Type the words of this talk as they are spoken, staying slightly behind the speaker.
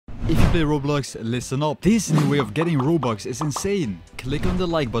If you play Roblox, listen up. This new way of getting Robux is insane. Click on the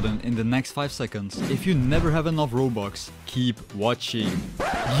like button in the next 5 seconds. If you never have enough Robux, keep watching.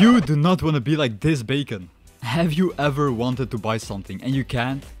 You do not want to be like this bacon. Have you ever wanted to buy something and you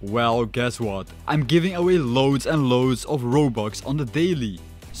can't? Well, guess what? I'm giving away loads and loads of Robux on the daily.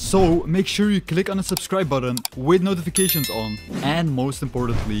 So make sure you click on the subscribe button with notifications on. And most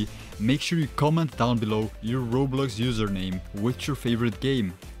importantly, make sure you comment down below your Roblox username with your favorite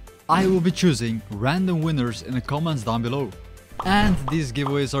game. I will be choosing random winners in the comments down below. And these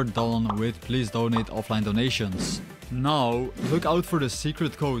giveaways are done with please donate offline donations. Now, look out for the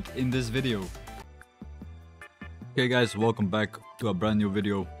secret code in this video. Okay guys, welcome back to a brand new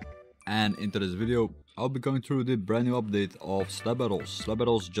video. And into this video, I'll be going through the brand new update of Slab Battles. Slab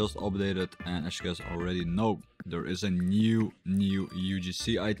Battles just updated, and as you guys already know, there is a new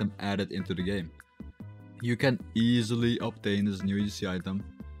UGC item added into the game. You can easily obtain this new UGC item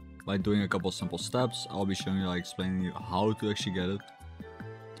by doing a couple simple steps. I'll be showing you, explaining you how to actually get it.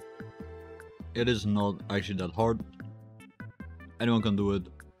 It is not actually that hard. Anyone can do it.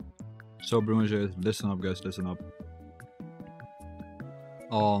 So pretty much, listen up guys, listen up.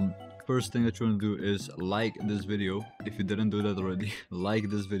 First thing that you want to do is like this video. If you didn't do that already,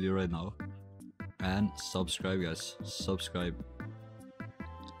 like this video right now. And subscribe guys, subscribe.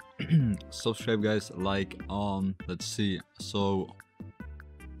 Subscribe guys, like, let's see, so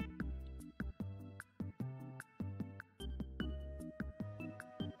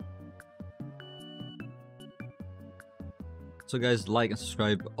guys, like and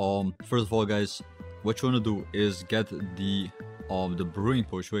subscribe. First of all guys, what you want to do is get the brewing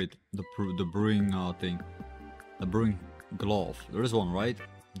potion. Wait, the brewing thing, the brewing glove. There is one, right?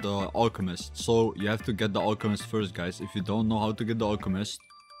 The alchemist. So you have to get the alchemist first guys. If you don't know how to get the alchemist,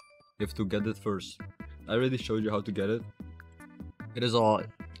 you have to get it first. I already showed you how to get it. It is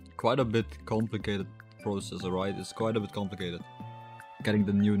quite a bit complicated process, alright? It's quite a bit complicated getting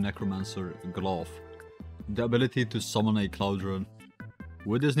the new necromancer glove. The ability to summon a cloud run.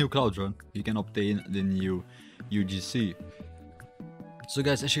 With this new cloud run, you can obtain the new UGC. So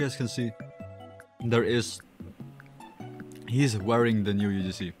guys, as you guys can see, he's wearing the new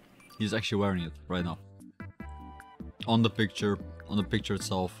UGC. He's actually wearing it right now. On the picture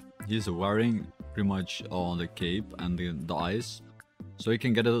itself, he's wearing pretty much the cape and the eyes. So you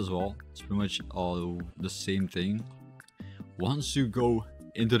can get it as well. It's pretty much the same thing. Once you go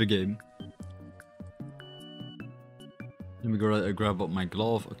into the game, let me go grab up my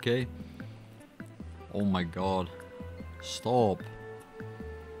glove, okay? Oh my god. Stop.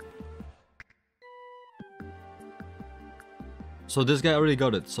 So this guy already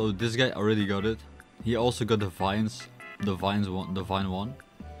got it. He also got the vines. The vine one.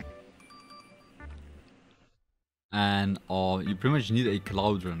 And you pretty much need a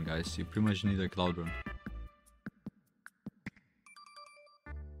cloud run, guys. You pretty much need a cloud run.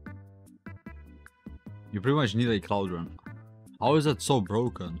 You pretty much need a cloud run. How is that so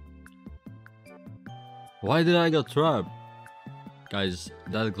broken? Why did I get trapped? Guys,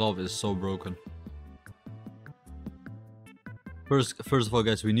 that glove is so broken. First of all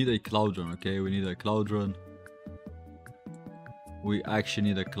guys, we need a cloud run, okay? We need a cloud run. We actually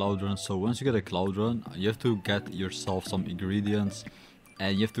need a cloud run. So once you get a cloud run, you have to get yourself some ingredients.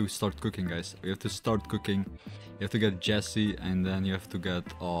 And you have to start cooking guys. You have to start cooking. You have to get Jesse, and then you have to get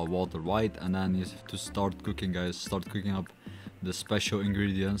Walter White. And then you have to start cooking guys. Start cooking up the special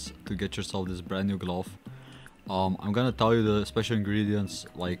ingredients to get yourself this brand new glove. I'm gonna tell you the special ingredients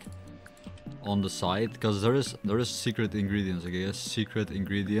like on the side, because there is secret ingredients, okay? Yes, secret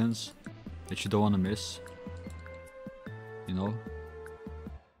ingredients that you don't want to miss, you know.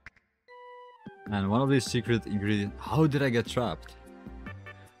 And one of these secret ingredients, how did I get trapped?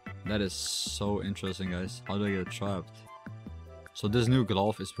 That is so interesting guys. How did I get trapped? So this new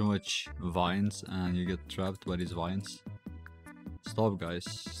glove is pretty much vines, and you get trapped by these vines. Stop guys,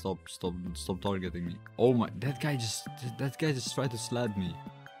 stop targeting me. Oh my, that guy just tried to slap me.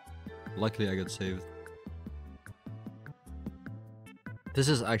 Luckily I got saved. This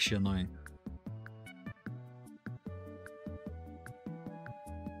is actually annoying.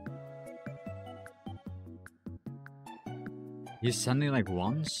 He's sending like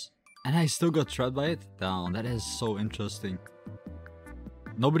once, and I still got trapped by it? Damn, that is so interesting.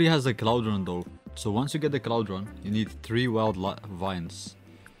 Nobody has a cloud run though. So once you get the cloud run, you need 3 wild vines.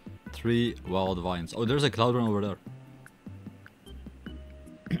 3 wild vines. Oh, there's a cloud run over there.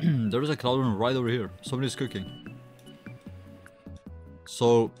 There is a cloud run right over here. Somebody's cooking.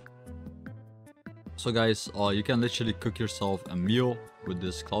 So guys, you can literally cook yourself a meal with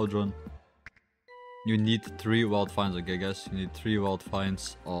this cloud run. You need 3 wild finds, okay guys? You need 3 wild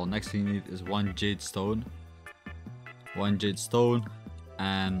finds. Next thing you need is 1 jade stone. 1 jade stone.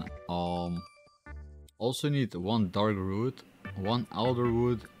 And also need 1 dark root, 1 alder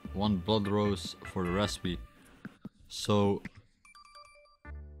wood, 1 blood rose for the recipe. So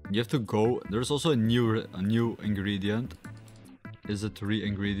you have to go. There's also a new ingredient. Is a 3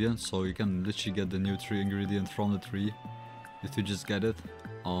 ingredient, so you can literally get the new 3 ingredient from the tree. You have to just get it.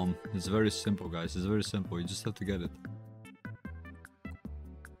 It's very simple, guys. It's very simple. You just have to get it.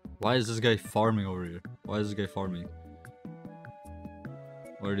 Why is this guy farming over here? Why is this guy farming?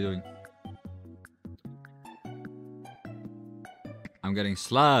 What are you doing? I'm getting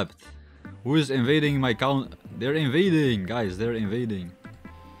slapped. Who is invading my count? They're invading, guys. They're invading.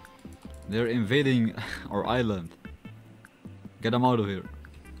 They're invading our island. Get them out of here.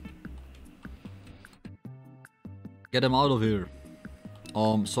 Get them out of here.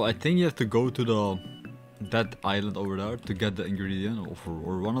 So I think you have to go to that island over there to get the ingredient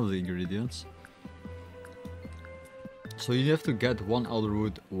or one of the ingredients. So you have to get 1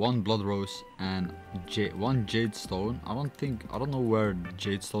 elderwood, 1 blood rose, and 1 jade stone. I don't know where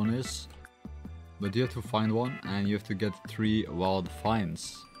jade stone is, but you have to find one, and you have to get 3 wild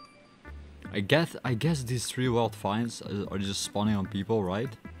finds. I guess these 3 wild finds are just spawning on people, right?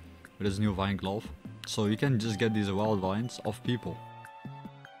 With this new vine glove. So you can just get these wild vines off people.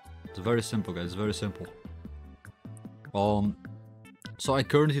 It's very simple, guys. It's very simple. So I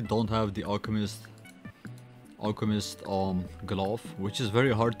currently don't have the alchemist glove, which is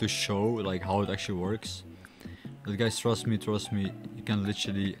very hard to show like how it actually works. But guys, trust me, you can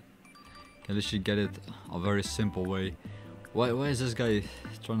literally get it a very simple way. Why is this guy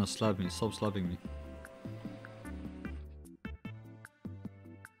trying to slap me? Stop slapping me.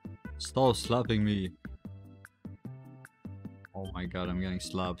 Stop slapping me. Oh my god, I'm getting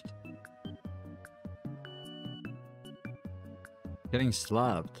slapped. Getting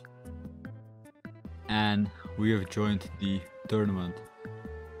slapped. And we have joined the tournament.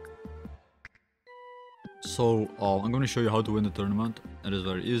 So I'm going to show you how to win the tournament. It is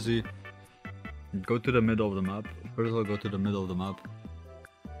very easy. Go to the middle of the map. First of all, go to the middle of the map.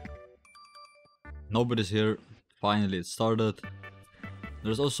 Nobody's here. Finally, it started.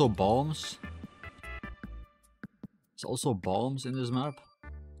 There's also bombs. There's also bombs in this map.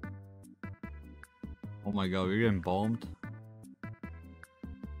 Oh my god, we're getting bombed.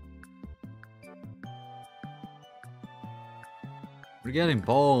 We're getting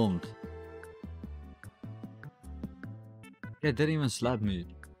bombed. Yeah, didn't even slap me.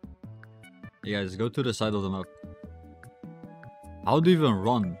 Hey guys, go to the side of the map. How do you even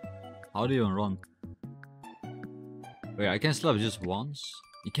run? How do you even run? Wait, I can slap just once?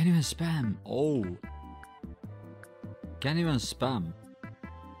 You can't even spam. Oh. Can't even spam.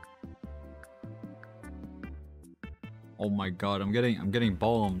 Oh my god, I'm getting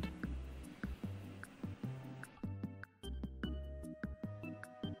bombed.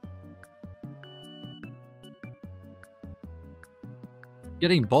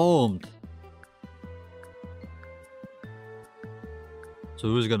 Getting bombed. So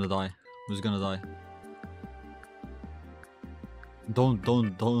who's gonna die? Who's gonna die? Don't.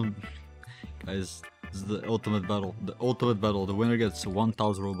 Guys, this is the ultimate battle. The ultimate battle. The winner gets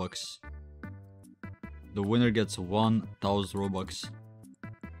 1,000 Robux. The winner gets 1,000 Robux.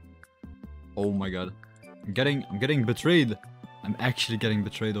 Oh my god. I'm getting betrayed. I'm actually getting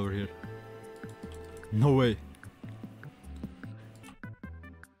betrayed over here. No way.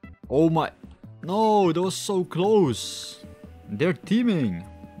 Oh my. No, that was so close. They're teaming.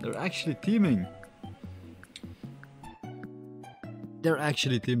 They're actually teaming. They're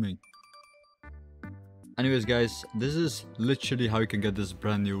actually teaming. Anyways guys, this is literally how you can get this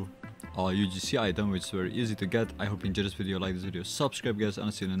brand new UGC item, which is very easy to get. I hope you enjoyed this video, like this video, subscribe guys, and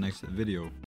I'll see you in the next video.